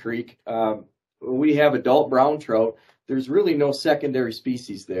Rapid Creek, we have adult brown trout. There's really no secondary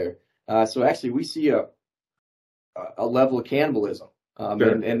species there. So actually, we see a level of cannibalism,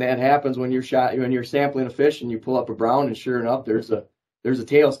 Sure. and that happens when you're sampling a fish and you pull up a brown, and sure enough, there's a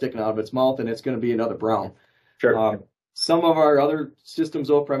tail sticking out of its mouth, and it's going to be another brown. Sure. Some of our other systems,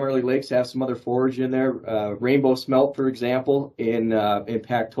 though, primarily lakes, have some other forage in there. Rainbow smelt, for example, in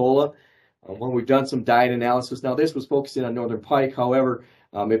Pactola. When we've done some diet analysis, now this was focusing on northern pike. However,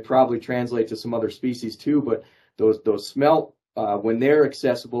 it probably translates to some other species too. But those smelt, when they're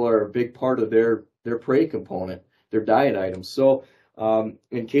accessible, are a big part of their prey component, their diet items. So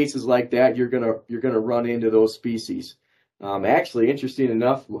in cases like that, you're gonna run into those species. Actually, interesting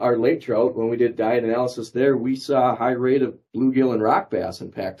enough, our lake trout, when we did diet analysis there, we saw a high rate of bluegill and rock bass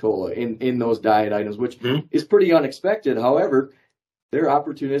in Pactola in those diet items, which is pretty unexpected. However, they're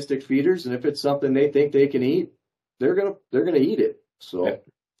opportunistic feeders, and if it's something they think they can eat, they're gonna eat it. So,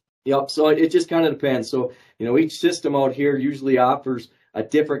 yep. So it just kind of depends. So each system out here usually offers a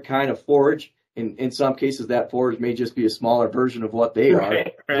different kind of forage. In some cases, that forage may just be a smaller version of what they are,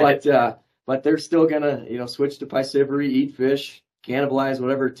 Right. But they're still gonna, switch to piscivory, eat fish, cannibalize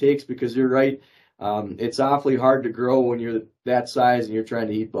whatever it takes, because you're right. It's awfully hard to grow when you're that size and you're trying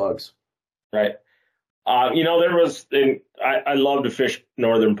to eat bugs. Right. I love to fish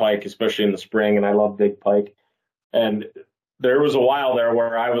northern pike, especially in the spring, and I love big pike. And there was a while there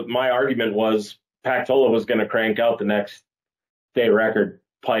where my argument was Pactola was going to crank out the next state record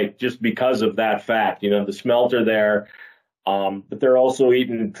pike just because of that fact. The smelt are there, but they're also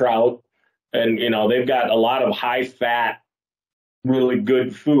eating trout. And, they've got a lot of high fat, really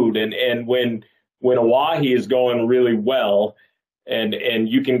good food. And when a wahi is going really well and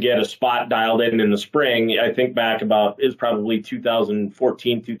you can get a spot dialed in the spring, I think back it's probably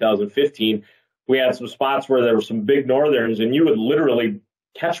 2014, 2015, we had some spots where there were some big northerns and you would literally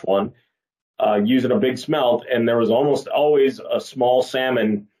catch one using a big smelt. And there was almost always a small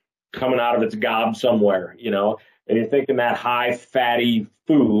salmon coming out of its gob somewhere, and you're thinking that high fatty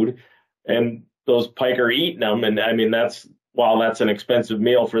food. And those pike are eating them. And I mean, while that's an expensive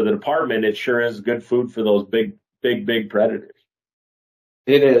meal for the department, it sure is good food for those big predators.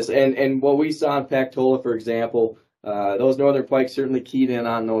 It is. And what we saw in Pactola, for example, those northern pike certainly keyed in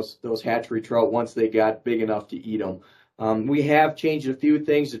on those hatchery trout once they got big enough to eat them. We have changed a few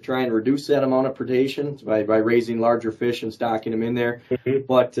things to try and reduce that amount of predation by raising larger fish and stocking them in there. Mhm.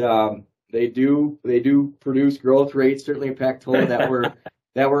 But they do produce growth rates, certainly in Pactola,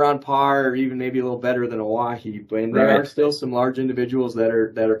 that were on par or even maybe a little better than Oahe. And there Right. are still some large individuals that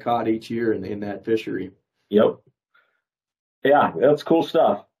are caught each year in that fishery. Yep. Yeah, that's cool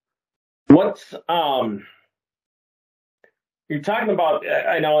stuff. What's you're talking about?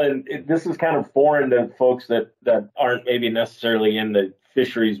 I know, and this is kind of foreign to folks that aren't maybe necessarily in the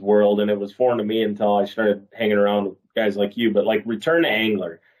fisheries world, and it was foreign to me until I started hanging around with guys like you. But like return to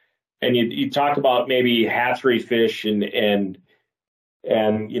angler, and you talked about maybe hatchery fish and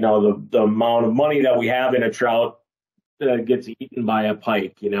you know the amount of money that we have in a trout that gets eaten by a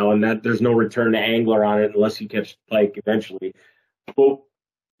pike, you know, and that there's no return to angler on it unless you catch the pike eventually. But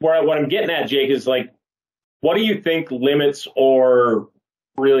what I'm getting at, Jake, is like, what do you think limits or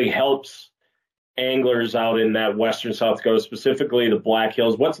really helps anglers out in that western South Coast, specifically the Black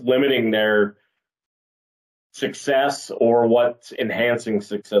Hills? What's limiting their success or what's enhancing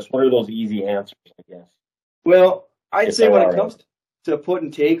success? What are those easy answers, I guess? Well, I'd If say there when are it comes to put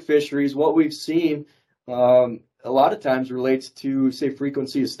and take fisheries, what we've seen a lot of times relates to, say,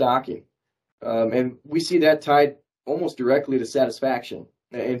 frequency of stocking. And we see that tied almost directly to satisfaction.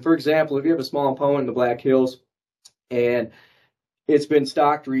 And for example, if you have a small impoundment in the Black Hills and it's been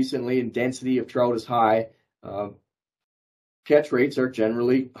stocked recently and density of trout is high, catch rates are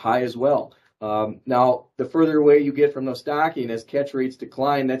generally high as well. Now, the further away you get from the stocking, as catch rates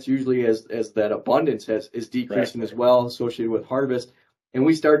decline, that's usually as that abundance is decreasing as well, associated with harvest. And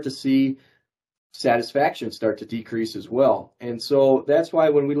we start to see satisfaction start to decrease as well. And so that's why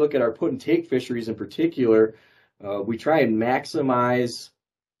when we look at our put and take fisheries in particular, we try and maximize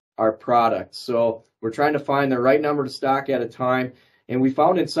our product. So we're trying to find the right number to stock at a time. And we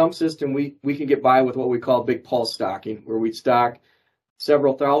found in some system we can get by with what we call big pulse stocking, where we stock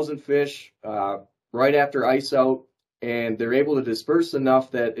several thousand fish right after ice out, and they're able to disperse enough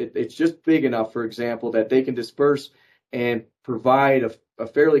that it's just big enough, for example, that they can disperse and provide a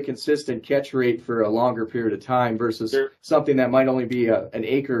fairly consistent catch rate for a longer period of time versus something that might only be an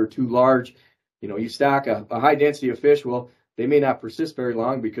acre or two large. You know, you stock a high density of fish, well, they may not persist very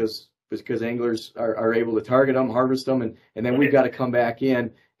long because anglers are able to target them, harvest them, and then we've got to come back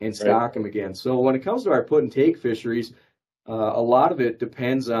in and stock them again. So when it comes to our put and take fisheries, a lot of it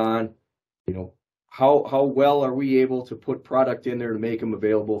depends on, you know, how well are we able to put product in there to make them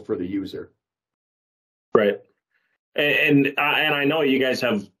available for the user. Right. And I know you guys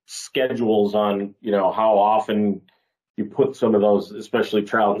have schedules on, you know, how often you put some of those, especially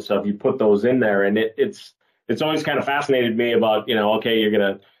trout and stuff, you put those in there. And it's always kind of fascinated me about, you know, okay, you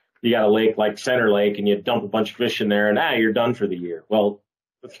got a lake like Center Lake and you dump a bunch of fish in there and you're done for the year. Well,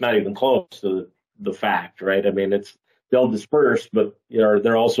 it's not even close to the fact, right? I mean, they'll disperse, but you know,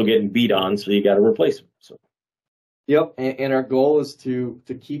 they're also getting beat on, so you got to replace them. So. Yep, and our goal is to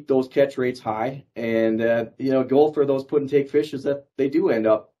keep those catch rates high, and you know, goal for those put and take fish is that they do end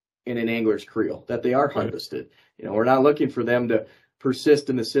up in an angler's creel, that they are harvested. You know, we're not looking for them to persist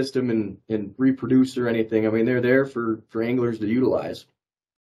in the system and reproduce or anything. I mean, they're there for anglers to utilize.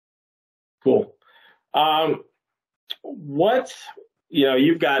 Cool. What, you know,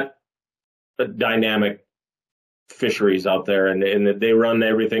 you've got a dynamic fisheries out there, and they run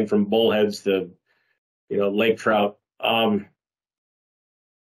everything from bullheads to, you know, lake trout.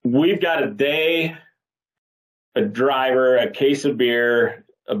 We've got a day, a driver, a case of beer,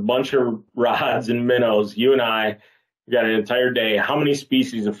 a bunch of rods and minnows. You and I got an entire day. How many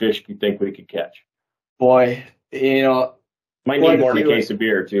species of fish do you think we could catch? Boy, you know, might need more than a case of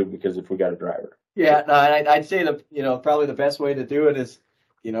beer too, because if we got a driver. Yeah, no, I'd say probably the best way to do it is,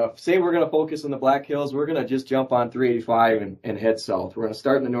 you know, say we're going to focus on the Black Hills, we're going to just jump on 385 and head south. We're going to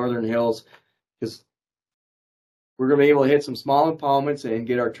start in the northern hills because we're going to be able to hit some small impoundments and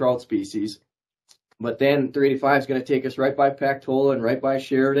get our trout species. But then 385 is going to take us right by Pactola and right by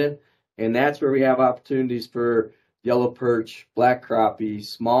Sheridan, and that's where we have opportunities for yellow perch, black crappie,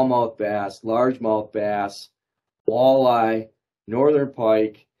 smallmouth bass, largemouth bass, walleye, northern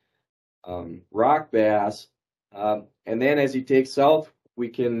pike, rock bass, and then as you take south, we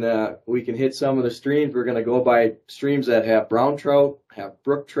can hit some of the streams. We're going to go by streams that have brown trout, have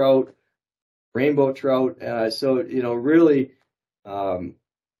brook trout, rainbow trout. So you know, really,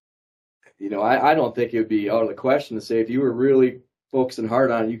 you know, I don't think it would be out of the question to say if you were really focusing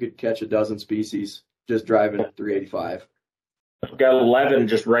hard on it, you could catch a dozen species just driving at 385. I've got 11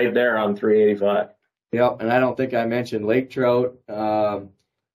 just right there on 385. Yep, and I don't think I mentioned lake trout.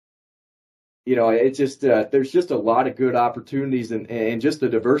 it's just there's just a lot of good opportunities and just the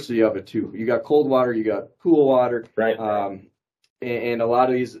diversity of it too. You got cold water, you got cool water, Right. And a lot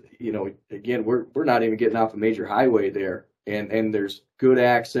of these, again, we're not even getting off a major highway there, and there's good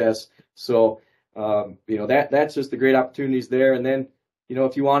access. So that's just the great opportunities there. And then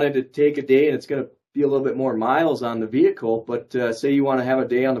if you wanted to take a day, and it's going to be a little bit more miles on the vehicle, but say you want to have a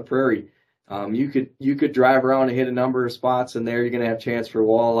day on the prairie, you could drive around and hit a number of spots, and there you're going to have a chance for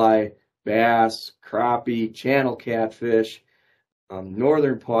walleye, bass, crappie, channel catfish,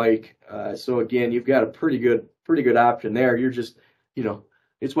 northern pike. So again, you've got a pretty good option there. You're just,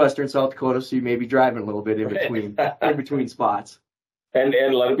 it's western South Dakota, so you may be driving a little bit in between spots. And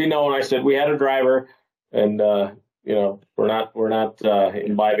let it be known, I said we had a driver, and we're not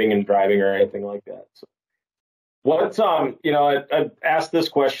imbibing and driving or anything like that. So what's I asked this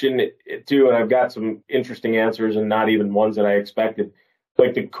question too, and I've got some interesting answers, and not even ones that I expected.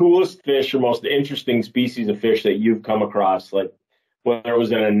 Like the coolest fish or most interesting species of fish that you've come across, like whether it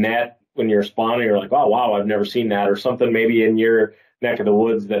was in a net when you're spawning, you're like, oh wow, I've never seen that, or something maybe in your neck of the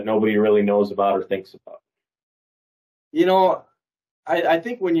woods that nobody really knows about or thinks about. I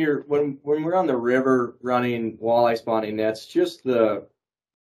think when we're on the river running walleye spawning nets, just the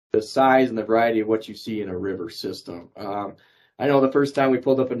size and the variety of what you see in a river system. I know the first time we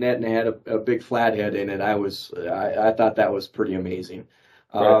pulled up a net and it had a big flathead in it, I thought that was pretty amazing.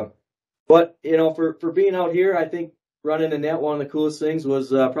 Right. But for being out here, I think running a net, one of the coolest things was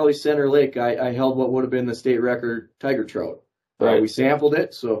probably Center Lake. I held what would have been the state record tiger trout. Right. We sampled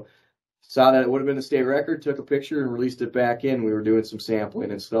it, so saw that it would have been the state record, took a picture and released it back in. We were doing some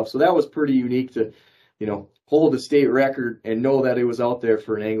sampling and stuff. So that was pretty unique to, hold the state record and know that it was out there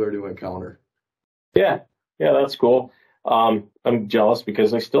for an angler to encounter. Yeah, that's cool. I'm jealous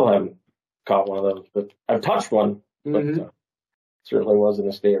because I still haven't caught one of those, but I've touched one, but certainly wasn't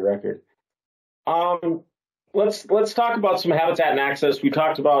a state record. Let's talk about some habitat and access. We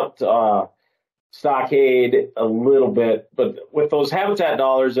talked about stockade a little bit, but with those habitat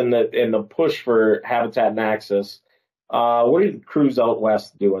dollars and the push for habitat and access, what are the crews out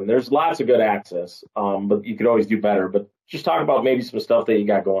west doing? There's lots of good access, but you could always do better. But just talk about maybe some stuff that you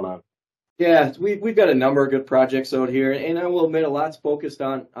got going on. Yeah, we've got a number of good projects out here, and I will admit a lot's focused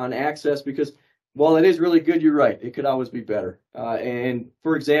on access because while it is really good, you're right, it could always be better. And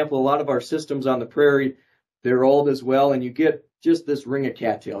for example, a lot of our systems on the prairie, they're old as well, and you get just this ring of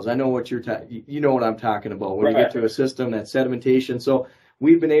cattails. I know what you know what I'm talking about when you get to a system that's sedimentation. So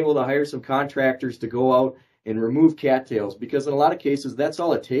we've been able to hire some contractors to go out and remove cattails because in a lot of cases, that's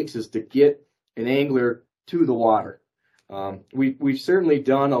all it takes is to get an angler to the water. We've certainly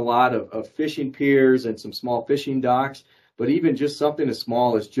done a lot of fishing piers and some small fishing docks, but even just something as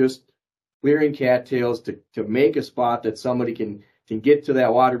small as just clearing cattails to make a spot that somebody can get to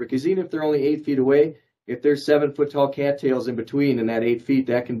that water, because even if they're only 8 feet away, if there's 7 foot tall cattails in between and that 8 feet,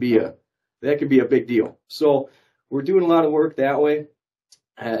 that can be a big deal. So we're doing a lot of work that way.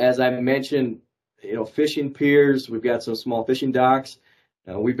 As I mentioned, fishing piers, we've got some small fishing docks.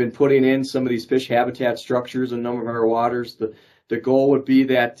 We've been putting in some of these fish habitat structures in a number of our waters. The goal would be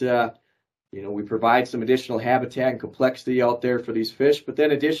that, we provide some additional habitat and complexity out there for these fish. But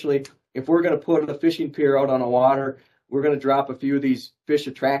then additionally, if we're going to put a fishing pier out on a water, we're going to drop a few of these fish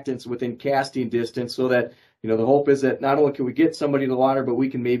attractants within casting distance so that, the hope is that not only can we get somebody to the water, but we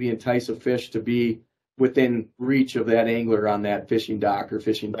can maybe entice a fish to be within reach of that angler on that fishing dock or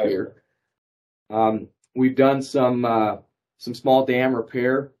fishing pier. We've done some small dam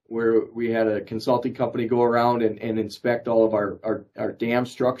repair where we had a consulting company go around and inspect all of our dam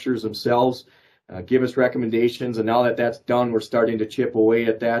structures themselves, give us recommendations. And now that that's done, we're starting to chip away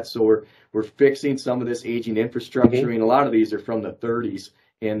at that. So we're fixing some of this aging infrastructure. I mean, a lot of these are from the 30s,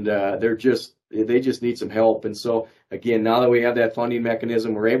 and they just need some help. And so again, now that we have that funding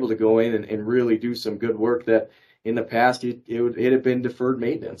mechanism, we're able to go in and really do some good work that in the past it had been deferred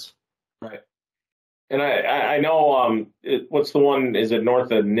maintenance. Right. And I know, what's the one, is it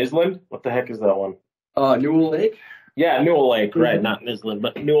north of Nisland? What the heck is that one? Newell Lake? Yeah, Newell Lake, right, not Nisland,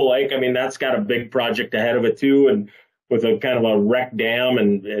 but Newell Lake. I mean, that's got a big project ahead of it too, and with a kind of a wreck dam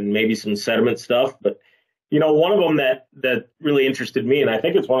and maybe some sediment stuff. But, one of them that really interested me, and I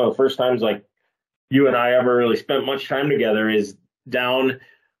think it's one of the first times like you and I ever really spent much time together, is down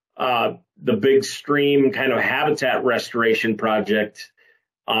the big stream kind of habitat restoration project.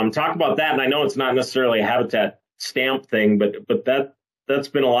 Talk about that. And I know it's not necessarily a habitat stamp thing, but that's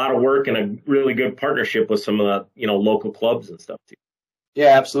been a lot of work and a really good partnership with some of the, local clubs and stuff too.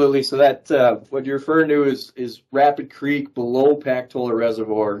 Yeah, absolutely. So that, what you're referring to is Rapid Creek below Pactola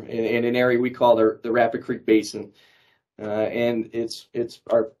Reservoir in an area we call the Rapid Creek Basin. And it's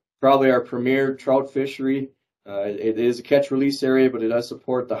our probably our premier trout fishery. It is a catch release area, but it does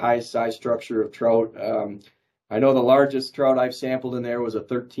support the high size structure of trout. I know the largest trout I've sampled in there was a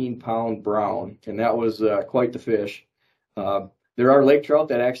 13-pound brown, and that was quite the fish. There are lake trout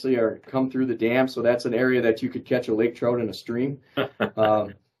that actually come through the dam, so that's an area that you could catch a lake trout in a stream.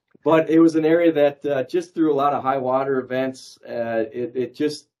 But it was an area that just through a lot of high water events,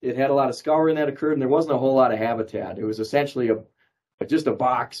 it had a lot of scouring that occurred, and there wasn't a whole lot of habitat. It was essentially just a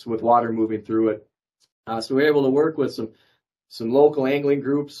box with water moving through it. So we were able to work with some local angling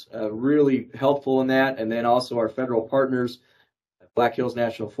groups, really helpful in that, and then also our federal partners, Black Hills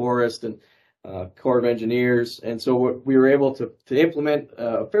National Forest and Corps of Engineers. And so we were able to implement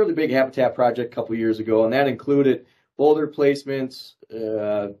a fairly big habitat project a couple years ago, and that included boulder placements,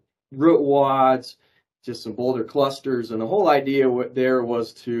 root wads, just some boulder clusters, and the whole idea there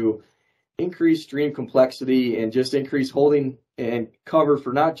was to increase stream complexity and just increase holding and cover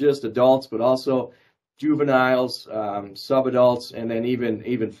for not just adults, but also juveniles, subadults, and then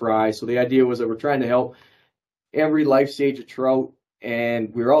even fry. So the idea was that we're trying to help every life stage of trout,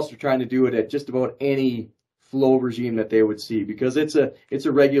 and we're also trying to do it at just about any flow regime that they would see, because it's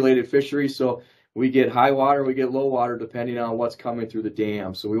a regulated fishery. So we get high water, we get low water, depending on what's coming through the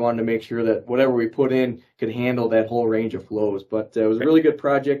dam. So we wanted to make sure that whatever we put in could handle that whole range of flows. But it was a really good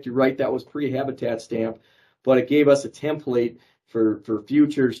project. You're right, that was pre-habitat stamp, but it gave us a template for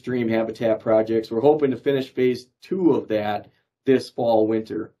future stream habitat projects. We're hoping to finish phase 2 of that this fall,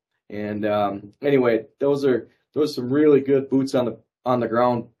 winter. And anyway, those are some really good boots on the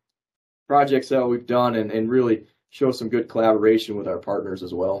ground projects that we've done, and really show some good collaboration with our partners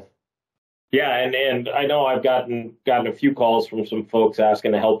as well. Yeah, and I know I've gotten a few calls from some folks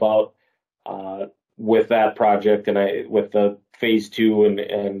asking to help out with that project, and with the phase 2,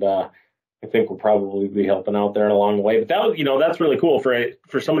 and I think we'll probably be helping out there along the way. But that was, that's really cool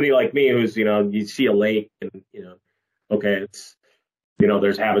for somebody like me who's, you see a lake and, okay, it's,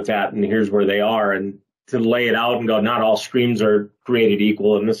 there's habitat and here's where they are, and to lay it out and go, not all streams are created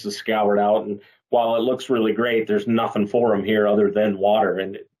equal, and this is scoured out, and while it looks really great, there's nothing for them here other than water,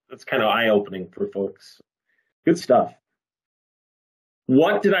 and it's kind of eye-opening for folks. Good stuff.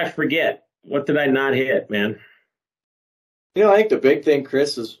 What did I forget? What did I not hit, man? I think the big thing,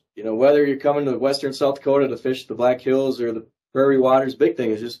 Chris, is, whether you're coming to western South Dakota to fish the Black Hills or the prairie waters, big thing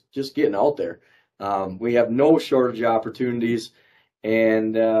is just getting out there. We have no shortage of opportunities,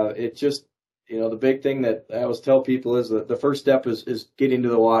 and it just, the big thing that I always tell people is that the first step is getting to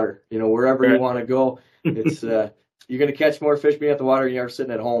the water. Wherever you want to go, it's you're going to catch more fish being at the water than you are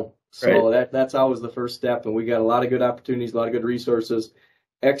sitting at home. So that's always the first step, and we got a lot of good opportunities, a lot of good resources,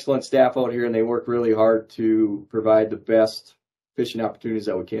 excellent staff out here, and they work really hard to provide the best fishing opportunities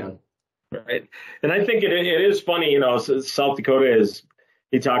that we can. Right. And I think it is funny, South Dakota is,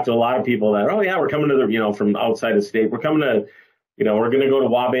 he talked to a lot of people that, oh yeah, we're coming to the, from outside the state. We're coming to, we're going to go to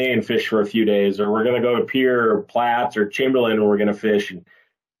Waubay and fish for a few days, or we're going to go to Pierre or Platts or Chamberlain and we're going to fish. And,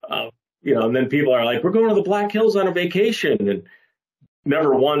 and then people are like, we're going to the Black Hills on a vacation. And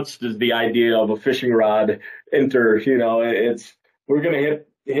never once does the idea of a fishing rod enter, it's, we're going to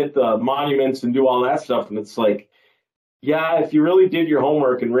hit the monuments and do all that stuff. And it's like, yeah, if you really did your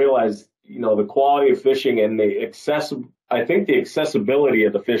homework and realized, the quality of fishing and I think the accessibility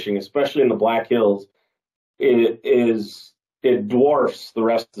of the fishing, especially in the Black Hills, it dwarfs the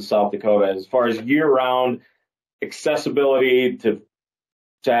rest of South Dakota as far as year-round accessibility to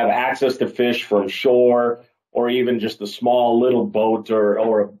have access to fish from shore, or even just a small little boat or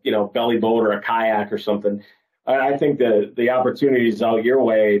a belly boat or a kayak or something. I think the opportunities out your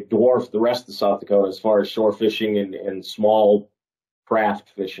way dwarf the rest of South Dakota as far as shore fishing and small craft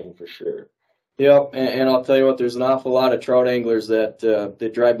fishing for sure. Yep, and I'll tell you what, there's an awful lot of trout anglers that they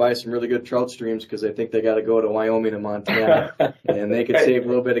drive by some really good trout streams because they think they got to go to Wyoming and Montana, and they could save a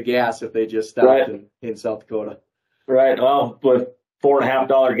little bit of gas if they just stopped in South Dakota. Right. Well, with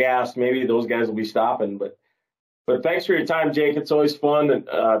 $4.50 gas, maybe those guys will be stopping. But thanks for your time, Jake. It's always fun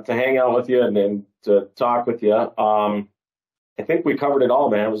to hang out with you and to talk with you. I think we covered it all,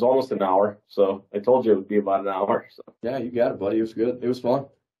 man. It was almost an hour, so I told you it would be about an hour. So. Yeah, you got it, buddy. It was good. It was fun.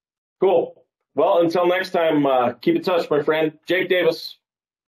 Cool. Well, until next time, keep in touch, my friend. Jake Davis,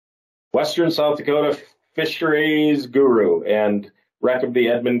 Western South Dakota fisheries guru and wreck of the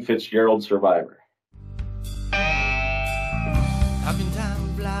Edmund Fitzgerald survivor. I've been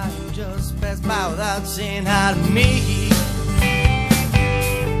time flying just passed by without saying hi to me.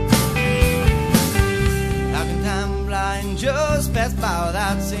 I've been time flying just passed by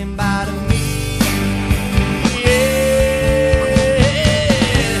without saying bye to me. Yeah.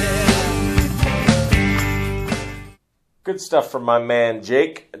 Good stuff. stuff from my man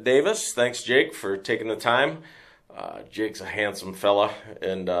Jake Davis. Thanks, Jake, for taking the time. Jake's a handsome fella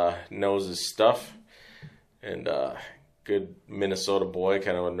and knows his stuff. And good Minnesota boy,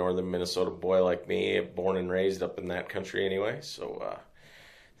 kind of a northern Minnesota boy like me, born and raised up in that country anyway. So I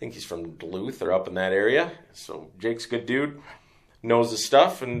think he's from Duluth or up in that area. So Jake's a good dude, knows his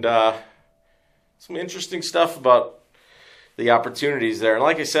stuff, and some interesting stuff about the opportunities there. And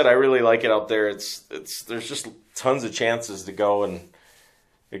like I said, I really like it out there. There's just tons of chances to go and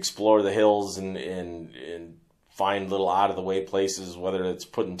explore the hills and find little out of the way places, whether it's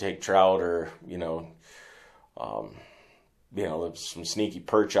put and take trout or some sneaky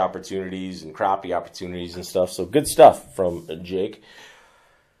perch opportunities and crappie opportunities and stuff. So good stuff from Jake.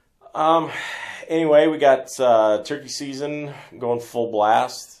 Anyway, we got turkey season going full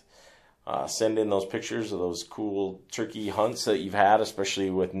blast. Send in those pictures of those cool turkey hunts that you've had, especially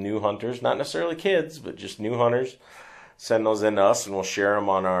with new hunters, not necessarily kids, but just new hunters. Send those in to us and we'll share them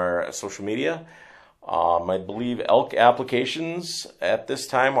on our social media. I believe elk applications at this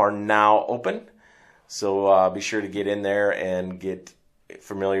time are now open. So be sure to get in there and get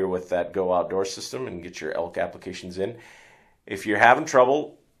familiar with that Go Outdoor system and get your elk applications in. If you're having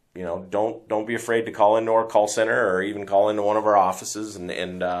trouble, don't be afraid to call into our call center or even call into one of our offices and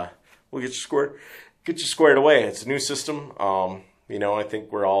we'll get you squared away. It's a new system. I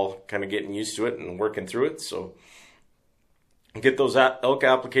think we're all kind of getting used to it and working through it. So get those elk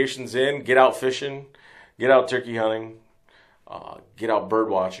applications in, get out fishing, get out turkey hunting, get out bird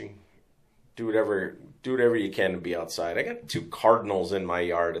watching. Do whatever you can to be outside. I got 2 cardinals in my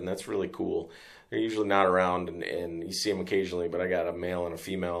yard, and that's really cool. They're usually not around, and you see them occasionally, but I got a male and a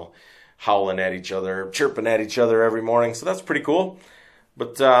female howling at each other, chirping at each other every morning, so that's pretty cool.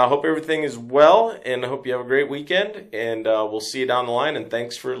 But I hope everything is well, and I hope you have a great weekend, and we'll see you down the line, and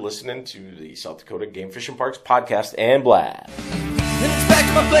thanks for listening to the South Dakota Game Fishing Parks podcast and blab. And it's back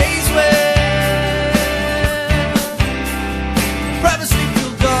to my place where